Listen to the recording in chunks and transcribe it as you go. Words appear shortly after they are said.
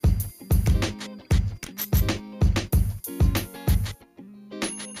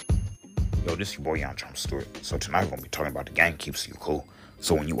this is your boy Young Trump Stewart. So tonight we're going to be talking about the game keeps you cool.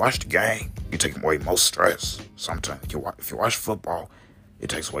 So when you watch the game, you take away most stress. Sometimes if you watch football, it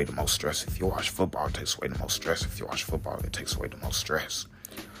takes away the most stress. If you watch football, it takes away the most stress. If you watch football, it takes away the most stress.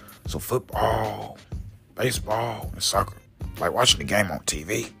 So football, baseball, and soccer, like watching the game on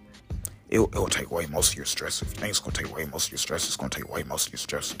TV, it will take away most of your stress. If you think it's going to take away most of your stress, it's going to take away most of your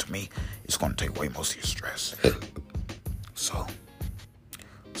stress. And to me, it's going to take away most of your stress. So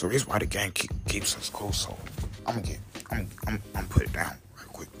the reason why the game keeps us cool. So I'm put it down right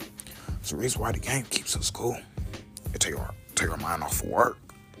quick. So the reason why the game keeps us cool, it take our mind off of work.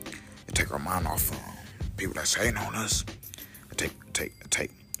 It take our mind off of people that's hating on us. It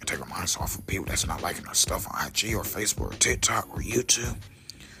take our minds off of people that's not liking our stuff on IG or Facebook or TikTok or YouTube.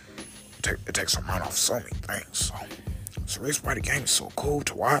 It takes our mind off so many things. So the reason why the game is so cool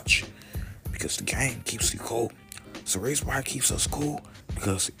to watch, because the game keeps you cool. So the reason why it keeps us cool,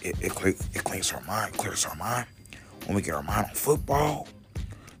 because it clears our mind. When we get our mind on football,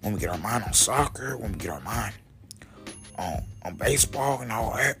 when we get our mind on soccer, when we get our mind on baseball and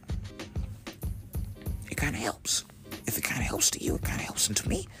all that, it kind of helps. If it kind of helps to you, it kind of helps. And to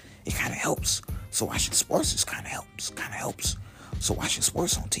me, it kind of helps. So watching sports is kind of helps. So watching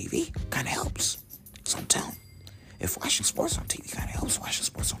sports on TV kind of helps. So I'm telling you, if watching sports on TV kind of helps, watching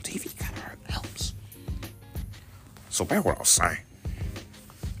sports on TV kind of helps. So back what I was saying.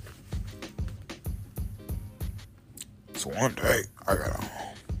 So one day, I gotta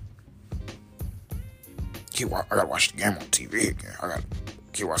watch the game on TV again. I gotta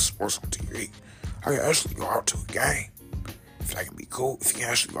keep watching sports on TV. I can actually go out to a game. If that can be cool. If you can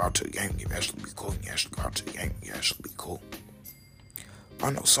actually go out to the game, you can actually be cool. You can actually go out to the game, you can actually be cool. I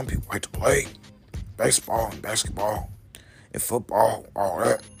know some people like to play baseball and basketball and football, all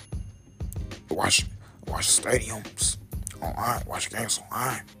that. Watch stadiums online, watch games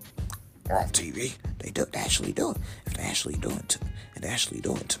online or on TV. They actually do it. If they actually do it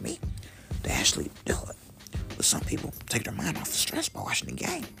to me, they actually do it. But some people take their mind off the stress by watching the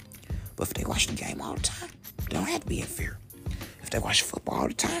game. But if they watch the game all the time, they don't have to be in fear. If they watch football all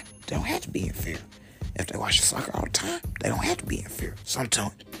the time, they don't have to be in fear. If they watch soccer all the time, they don't have to be in fear. So I'm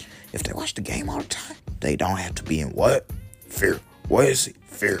telling you, if they watch the game all the time, they don't have to be in what? Fear. What is it?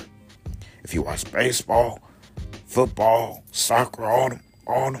 Fear. If you watch baseball, football, soccer, all them,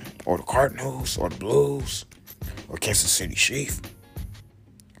 or the Cardinals, or the Blues, or Kansas City Chiefs,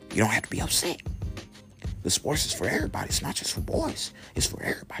 you don't have to be upset. The sports is for everybody. It's not just for boys. It's for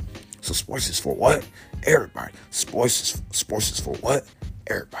everybody. So sports is for what? Everybody. Sports is for what?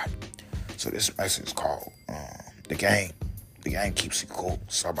 Everybody. So this message is called The Game. The Game keeps you cool.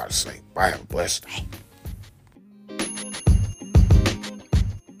 So I'm about to say, bye, have a blessed day.